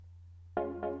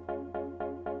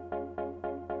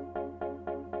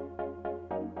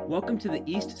Welcome to the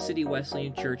East City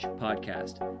Wesleyan Church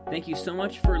podcast. Thank you so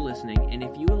much for listening, and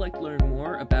if you would like to learn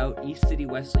more about East City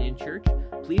Wesleyan Church,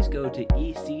 please go to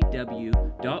ecw.org.nz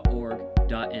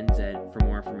for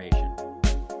more information.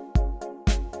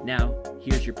 Now,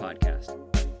 here's your podcast.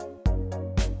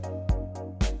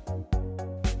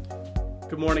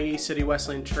 Good morning, East City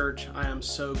Wesleyan Church. I am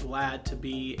so glad to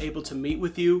be able to meet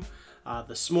with you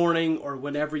this morning or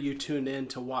whenever you tune in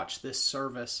to watch this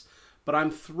service. But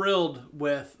I'm thrilled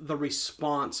with the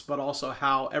response, but also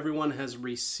how everyone has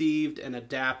received and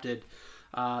adapted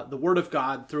the Word of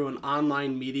God through an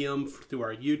online medium, through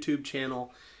our YouTube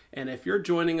channel. And if you're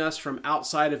joining us from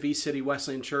outside of East City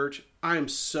Wesleyan Church, I am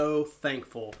so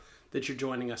thankful that you're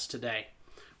joining us today.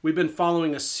 We've been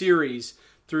following a series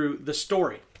through the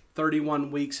story, 31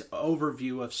 weeks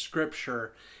overview of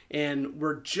Scripture, and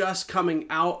we're just coming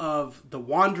out of the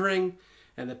wandering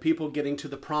and the people getting to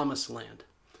the promised land.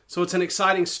 So it's an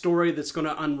exciting story that's going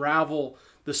to unravel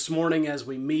this morning as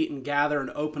we meet and gather and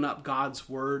open up God's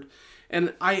Word.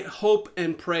 And I hope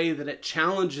and pray that it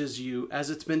challenges you as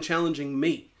it's been challenging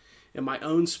me in my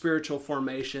own spiritual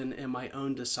formation and my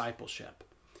own discipleship.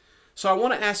 So I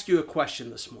want to ask you a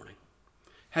question this morning.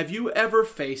 Have you ever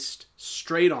faced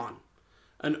straight on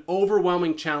an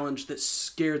overwhelming challenge that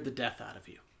scared the death out of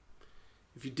you?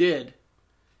 If you did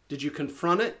you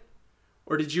confront it?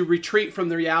 Or did you retreat from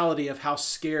the reality of how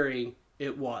scary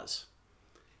it was?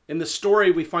 In the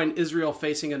story, we find Israel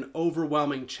facing an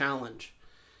overwhelming challenge.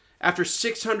 After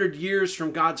 600 years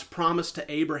from God's promise to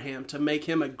Abraham to make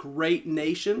him a great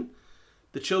nation,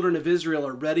 the children of Israel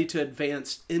are ready to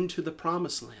advance into the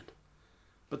promised land.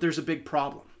 But there's a big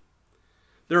problem.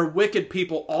 There are wicked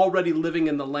people already living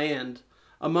in the land.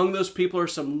 Among those people are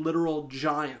some literal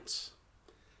giants.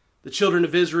 The children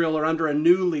of Israel are under a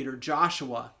new leader,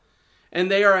 Joshua, and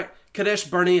they are at Kadesh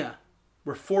Barnea,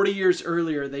 where 40 years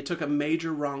earlier they took a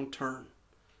major wrong turn.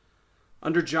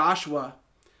 Under Joshua,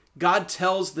 God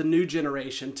tells the new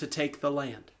generation to take the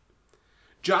land.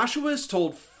 Joshua is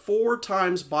told 4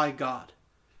 times by God,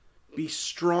 be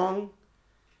strong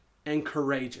and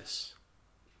courageous.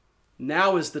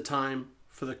 Now is the time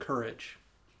for the courage.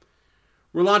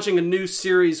 We're launching a new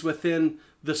series within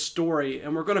the story,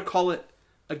 and we're going to call it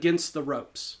Against the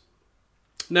Ropes.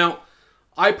 Now,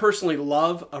 I personally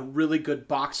love a really good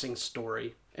boxing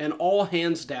story, and all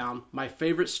hands down, my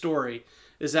favorite story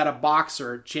is that of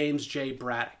boxer James J.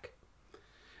 Braddock.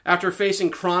 After facing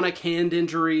chronic hand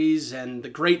injuries and the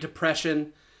Great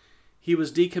Depression, he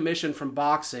was decommissioned from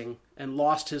boxing and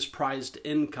lost his prized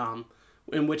income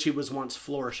in which he was once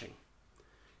flourishing.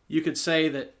 You could say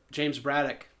that James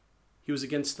Braddock, he was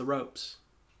against the ropes.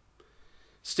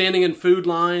 Standing in food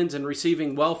lines and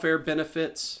receiving welfare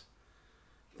benefits,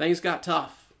 things got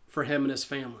tough for him and his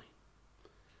family.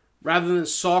 Rather than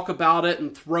sulk about it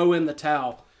and throw in the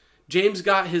towel, James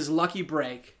got his lucky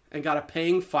break and got a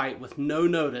paying fight with no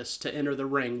notice to enter the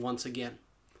ring once again.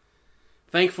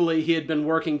 Thankfully, he had been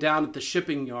working down at the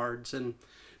shipping yards, and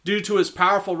due to his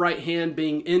powerful right hand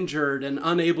being injured and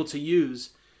unable to use,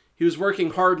 he was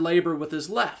working hard labor with his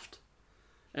left.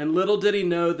 And little did he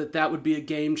know that that would be a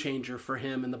game changer for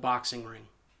him in the boxing ring.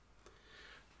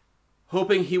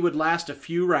 Hoping he would last a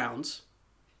few rounds,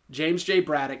 James J.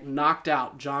 Braddock knocked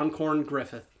out John Corn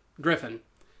Griffin,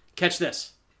 catch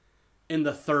this, in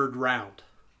the 3rd round.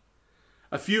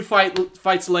 A few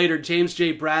fights later, James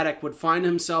J. Braddock would find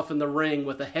himself in the ring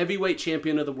with the heavyweight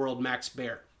champion of the world, Max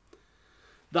Baer.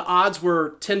 The odds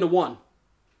were 10-1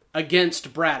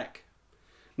 against Braddock.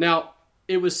 Now,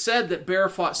 it was said that Baer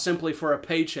fought simply for a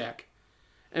paycheck,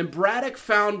 and Braddock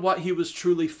found what he was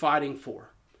truly fighting for.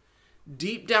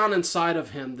 Deep down inside of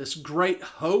him, this great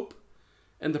hope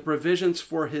and the provisions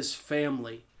for his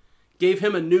family gave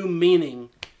him a new meaning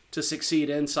to succeed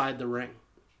inside the ring.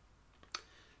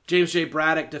 James J.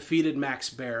 Braddock defeated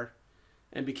Max Baer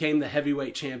and became the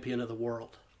heavyweight champion of the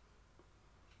world.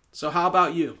 So how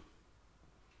about you?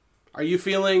 Are you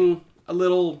feeling a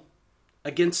little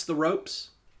against the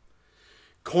ropes?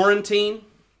 Quarantine,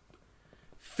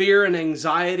 fear and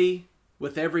anxiety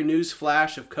with every news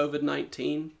flash of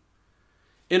COVID-19,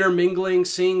 intermingling,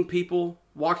 seeing people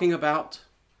walking about,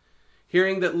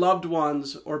 hearing that loved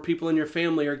ones or people in your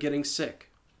family are getting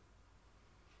sick.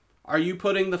 Are you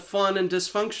putting the fun in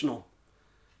dysfunctional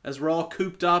as we're all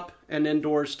cooped up and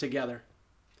indoors together?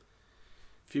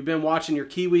 If you've been watching your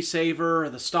KiwiSaver or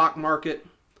the stock market,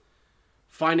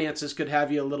 finances could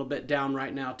have you a little bit down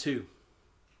right now too.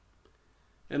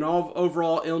 And all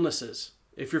overall illnesses,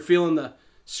 if you're feeling the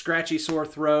scratchy sore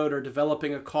throat or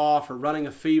developing a cough or running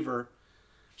a fever,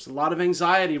 there's a lot of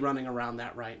anxiety running around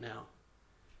that right now.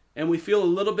 And we feel a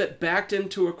little bit backed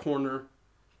into a corner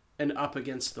and up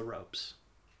against the ropes.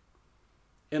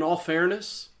 in all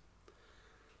fairness,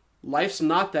 life's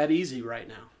not that easy right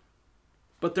now.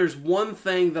 But there's one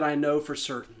thing that I know for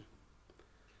certain.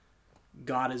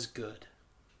 God is good.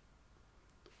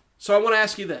 So I want to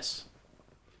ask you this.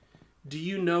 Do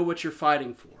you know what you're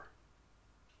fighting for?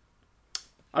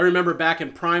 I remember back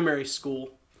in primary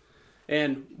school,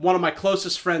 and one of my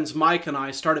closest friends, Mike, and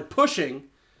I started pushing,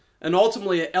 and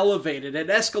ultimately it elevated. It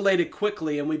escalated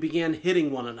quickly, and we began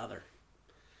hitting one another.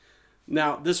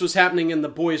 Now, this was happening in the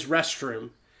boys'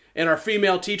 restroom, and our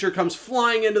female teacher comes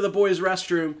flying into the boys'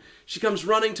 restroom. She comes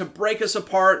running to break us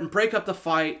apart and break up the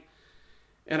fight.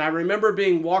 And I remember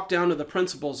being walked down to the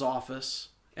principal's office,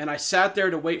 and I sat there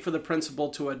to wait for the principal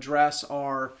to address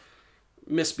our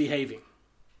misbehaving.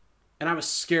 And I was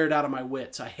scared out of my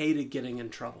wits. I hated getting in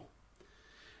trouble.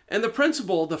 And the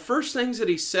principal, the first things that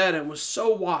he said, and was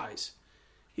so wise,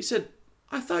 he said,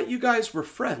 "I thought you guys were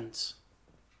friends.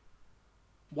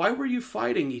 Why were you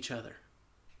fighting each other?"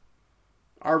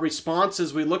 Our response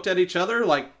as we looked at each other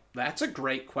like, "That's a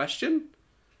great question."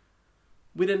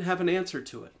 We didn't have an answer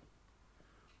to it.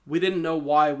 We didn't know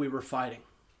why we were fighting.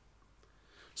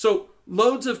 So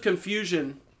loads of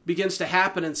confusion begins to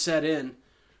happen and set in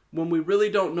when we really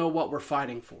don't know what we're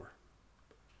fighting for.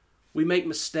 We make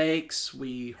mistakes,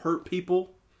 we hurt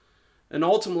people, and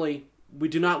ultimately we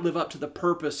do not live up to the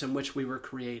purpose in which we were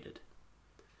created.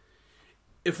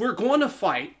 If we're going to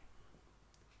fight,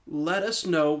 let us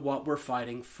know what we're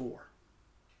fighting for.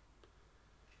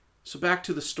 So back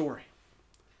to the story.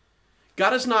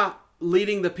 God is not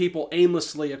leading the people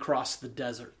aimlessly across the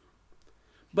desert,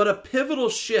 but a pivotal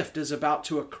shift is about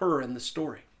to occur in the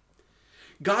story.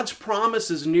 God's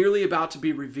promise is nearly about to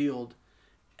be revealed,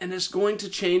 and it's going to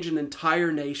change an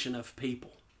entire nation of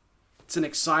people. It's an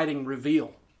exciting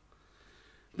reveal.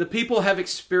 The people have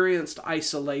experienced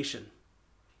isolation.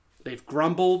 They've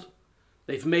grumbled.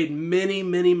 They've made many,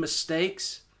 many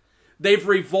mistakes. They've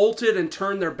revolted and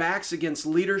turned their backs against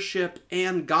leadership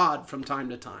and God from time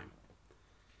to time.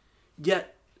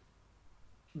 Yet,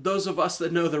 those of us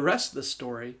that know the rest of the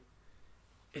story,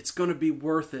 it's going to be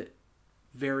worth it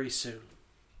very soon.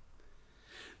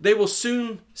 They will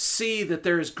soon see that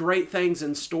there is great things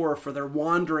in store for their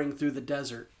wandering through the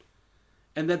desert,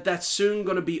 and that that's soon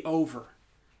going to be over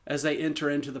as they enter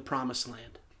into the promised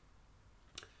land.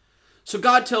 So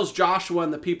God tells Joshua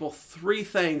and the people 3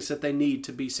 things that they need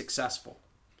to be successful.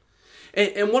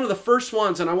 And one of the first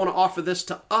ones, and I want to offer this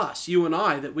to us, you and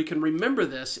I, that we can remember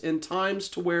this in times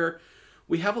to where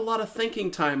we have a lot of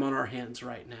thinking time on our hands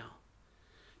right now,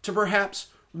 to perhaps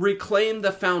reclaim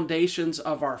the foundations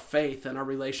of our faith and our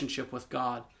relationship with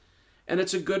God. And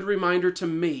it's a good reminder to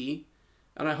me,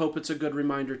 and I hope it's a good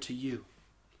reminder to you.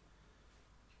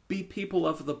 Be people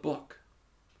of the book,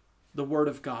 the Word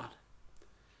of God.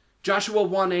 Joshua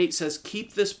 1:8 says,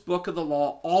 "Keep this book of the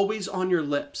law always on your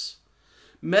lips.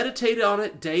 Meditate on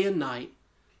it day and night,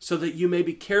 so that you may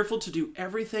be careful to do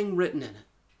everything written in it.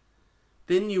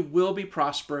 Then you will be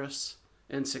prosperous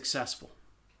and successful."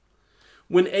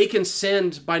 When Achan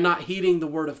sinned by not heeding the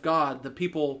word of God, the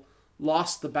people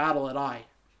lost the battle at Ai.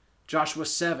 Joshua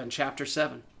 7, chapter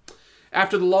 7.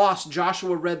 After the loss,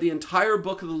 Joshua read the entire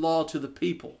book of the law to the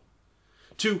people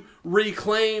to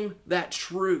reclaim that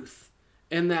truth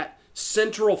and that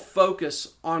central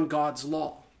focus on God's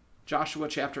law. Joshua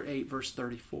chapter 8, verse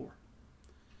 34.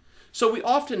 So we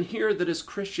often hear that as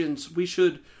Christians we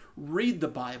should read the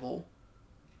Bible,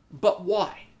 but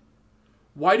why?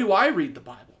 Why do I read the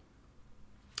Bible?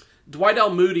 Dwight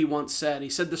L. Moody once said, he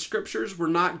said, "The scriptures were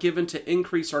not given to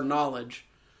increase our knowledge,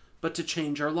 but to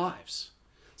change our lives."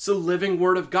 It's the living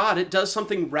word of God. It does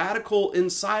something radical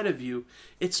inside of you.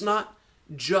 It's not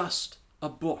just a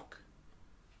book.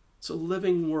 It's a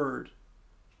living word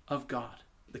of God,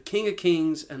 the King of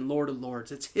Kings and Lord of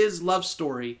Lords. It's his love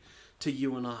story to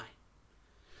you and I.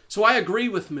 So I agree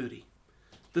with Moody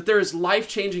that there is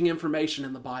life-changing information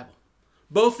in the Bible,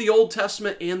 both the Old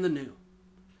Testament and the New.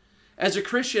 As a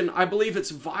Christian, I believe it's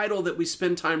vital that we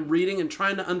spend time reading and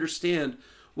trying to understand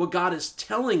what God is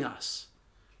telling us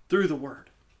through the Word.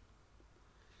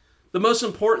 The most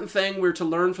important thing we're to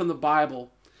learn from the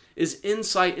Bible is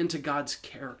insight into God's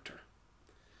character.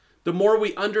 The more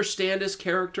we understand his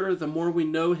character, the more we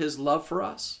know his love for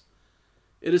us.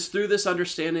 It is through this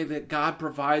understanding that God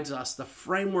provides us the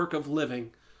framework of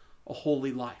living a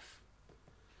holy life.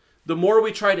 The more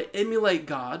we try to emulate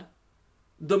God,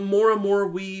 the more and more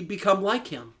we become like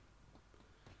him.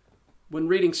 When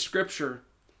reading Scripture,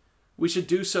 we should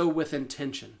do so with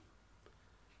intention.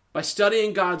 By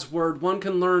studying God's Word, one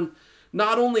can learn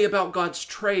not only about God's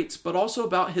traits, but also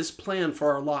about his plan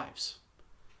for our lives.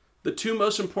 The 2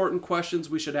 most important questions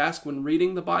we should ask when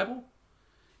reading the Bible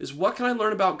is what can I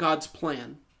learn about God's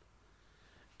plan?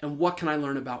 And what can I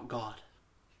learn about God?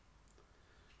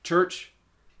 Church,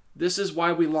 this is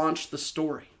why we launched The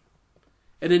Story,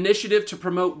 an initiative to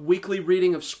promote weekly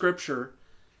reading of Scripture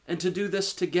and to do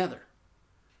this together.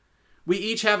 We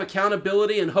each have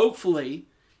accountability, and hopefully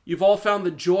you've all found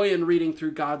the joy in reading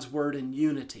through God's Word in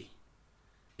unity.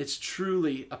 It's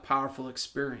truly a powerful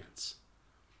experience.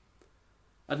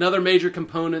 Another major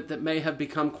component that may have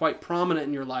become quite prominent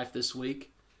in your life this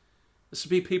week is to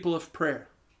be people of prayer.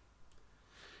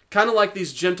 Kind of like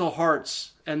these gentle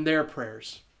hearts and their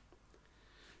prayers.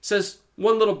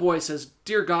 One little boy says,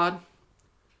 "Dear God,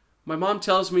 my mom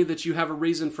tells me that you have a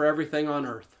reason for everything on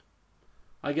earth.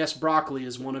 I guess broccoli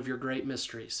is one of your great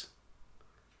mysteries."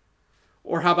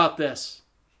 Or how about this?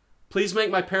 "Please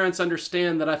make my parents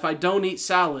understand that if I don't eat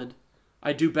salad,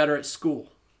 I do better at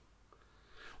school."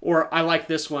 Or I like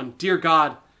this one. "Dear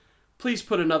God, please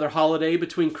put another holiday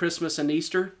between Christmas and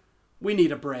Easter. We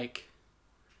need a break."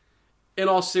 In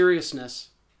all seriousness,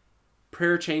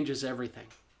 prayer changes everything.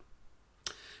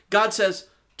 God says,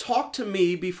 "Talk to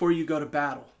me before you go to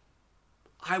battle.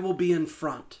 I will be in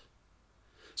front."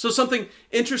 So something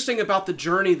interesting about the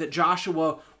journey that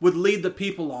Joshua would lead the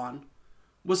people on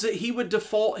was that he would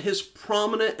default his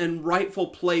prominent and rightful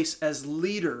place as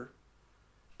leader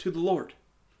to the Lord.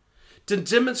 To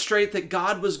demonstrate that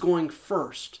God was going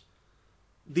first,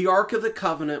 the Ark of the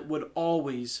Covenant would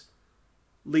always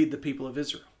lead the people of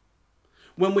Israel.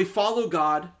 When we follow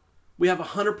God, we have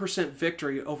 100%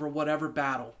 victory over whatever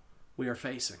battle we are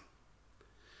facing.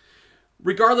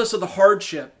 Regardless of the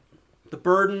hardship, the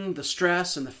burden, the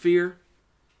stress, and the fear,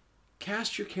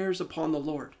 cast your cares upon the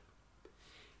Lord.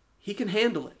 He can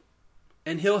handle it,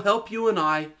 and He'll help you and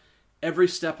I every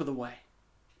step of the way.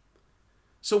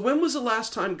 So when was the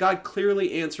last time God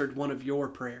clearly answered one of your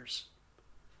prayers?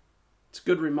 It's a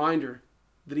good reminder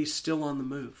that He's still on the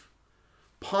move.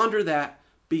 Ponder that,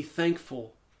 be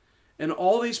thankful, and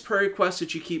all these prayer requests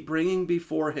that you keep bringing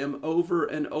before Him over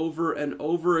and over and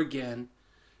over again,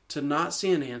 to not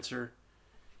see an answer,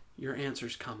 your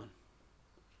answer's coming.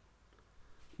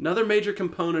 Another major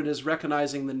component is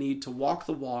recognizing the need to walk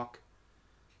the walk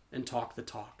and talk the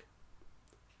talk.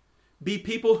 Be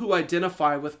people who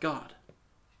identify with God.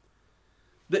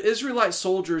 The Israelite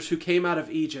soldiers who came out of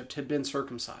Egypt had been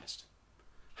circumcised.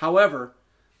 However,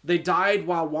 they died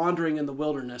while wandering in the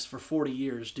wilderness for 40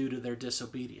 years due to their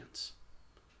disobedience.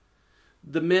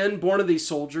 The men born of these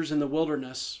soldiers in the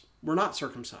wilderness were not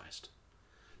circumcised.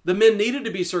 The men needed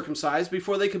to be circumcised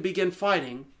before they could begin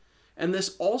fighting, and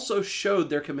this also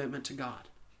showed their commitment to God.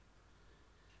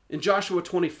 In Joshua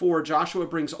 24, Joshua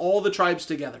brings all the tribes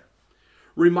together,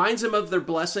 reminds them of their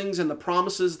blessings and the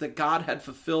promises that God had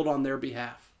fulfilled on their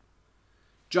behalf.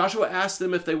 Joshua asked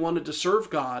them if they wanted to serve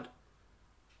God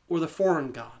or the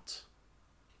foreign gods,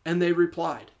 and they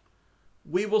replied,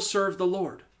 "We will serve the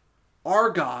Lord, our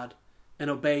God, and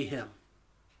obey Him."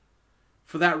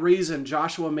 For that reason,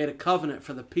 Joshua made a covenant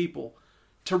for the people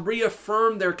to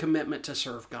reaffirm their commitment to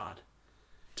serve God,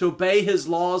 to obey His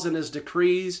laws and His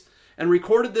decrees, and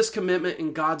recorded this commitment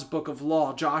in God's book of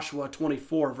law, Joshua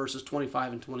 24, verses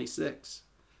 25 and 26.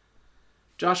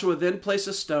 Joshua then placed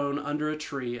a stone under a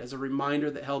tree as a reminder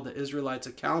that held the Israelites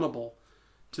accountable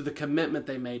to the commitment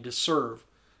they made to serve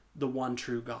the one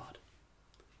true God.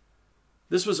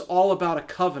 This was all about a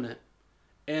covenant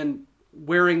and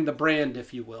wearing the brand,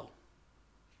 if you will.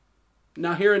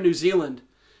 Now here in New Zealand,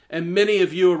 and many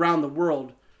of you around the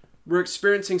world, we're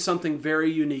experiencing something very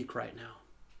unique right now.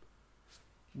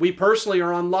 We personally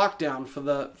are on lockdown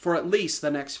for at least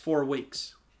the next 4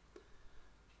 weeks.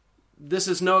 This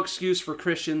is no excuse for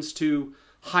Christians to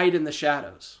hide in the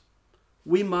shadows.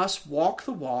 We must walk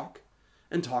the walk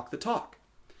and talk the talk.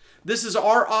 This is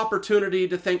our opportunity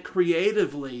to think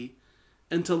creatively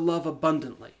and to love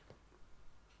abundantly.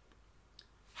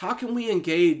 How can we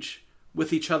engage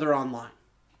with each other online?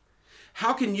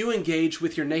 How can you engage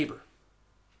with your neighbor?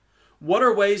 What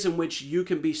are ways in which you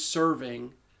can be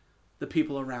serving the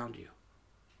people around you?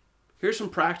 Here's some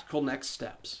practical next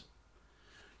steps.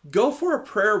 Go for a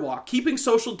prayer walk, keeping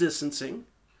social distancing,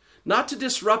 not to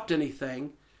disrupt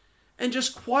anything, and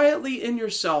just quietly in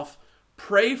yourself,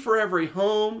 pray for every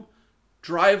home,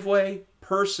 driveway,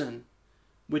 person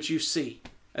which you see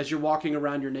as you're walking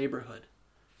around your neighborhood.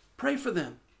 Pray for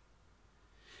them.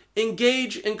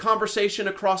 Engage in conversation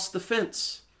across the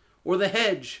fence, or the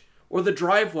hedge, or the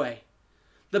driveway.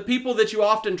 The people that you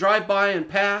often drive by and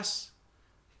pass,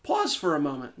 pause for a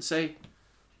moment and say,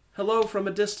 "Hello" from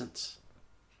a distance.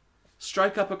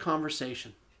 Strike up a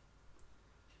conversation.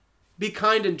 Be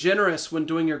kind and generous when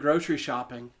doing your grocery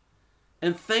shopping,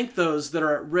 and thank those that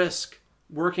are at risk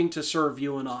working to serve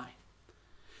you and I.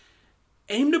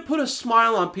 Aim to put a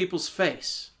smile on people's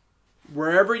face,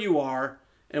 wherever you are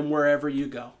and wherever you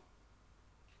go.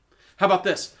 How about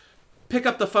this? Pick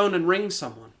up the phone and ring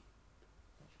someone,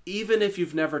 even if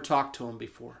you've never talked to them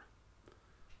before.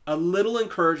 A little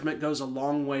encouragement goes a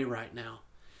long way right now.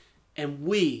 And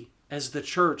we, as the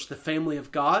church, the family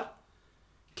of God,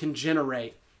 can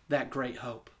generate that great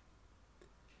hope.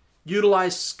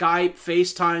 Utilize Skype,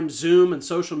 FaceTime, Zoom, and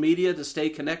social media to stay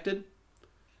connected.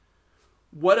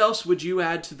 What else would you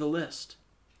add to the list?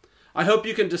 I hope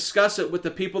you can discuss it with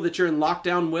the people that you're in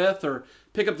lockdown with, or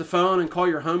pick up the phone and call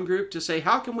your home group to say,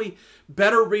 how can we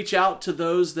better reach out to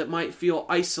those that might feel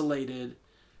isolated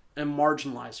and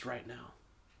marginalized right now?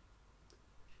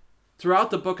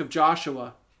 Throughout the book of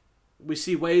Joshua, we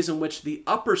see ways in which the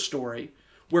upper story,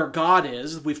 where God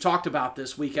is, we've talked about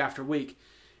this week after week,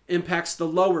 impacts the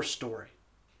lower story,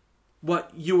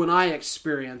 what you and I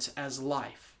experience as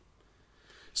life.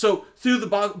 So through the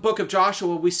book of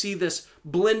Joshua, we see this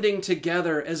blending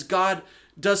together as God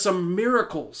does some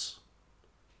miracles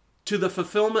to the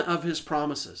fulfillment of his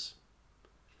promises.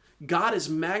 God is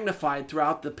magnified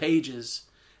throughout the pages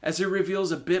as he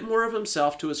reveals a bit more of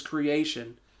himself to his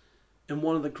creation in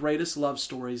one of the greatest love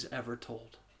stories ever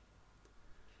told.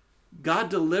 God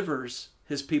delivers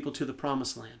his people to the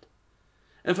promised land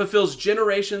and fulfills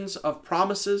generations of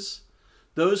promises.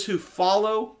 Those who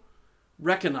follow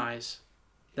recognize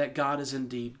that God is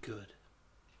indeed good.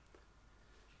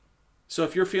 So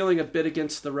if you're feeling a bit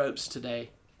against the ropes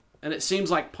today, and it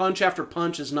seems like punch after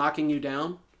punch is knocking you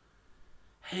down,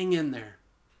 hang in there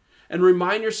and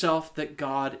remind yourself that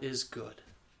God is good.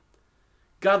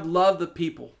 God loved the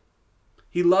people.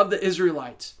 He loved the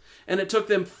Israelites, and it took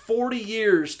them 40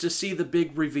 years to see the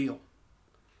big reveal.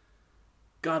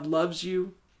 God loves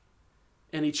you,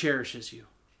 and he cherishes you.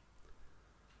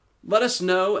 Let us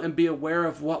know and be aware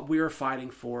of what we are fighting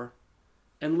for,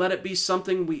 and let it be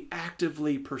something we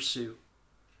actively pursue.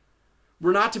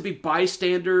 We're not to be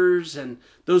bystanders and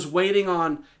those waiting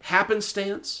on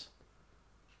happenstance,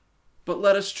 but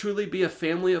let us truly be a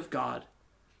family of God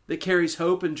that carries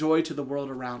hope and joy to the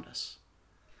world around us.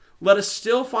 Let us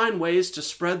still find ways to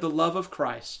spread the love of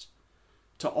Christ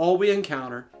to all we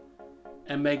encounter,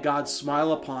 and may God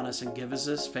smile upon us and give us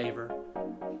his favor,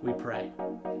 we pray.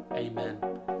 Amen.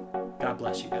 God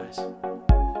bless you guys.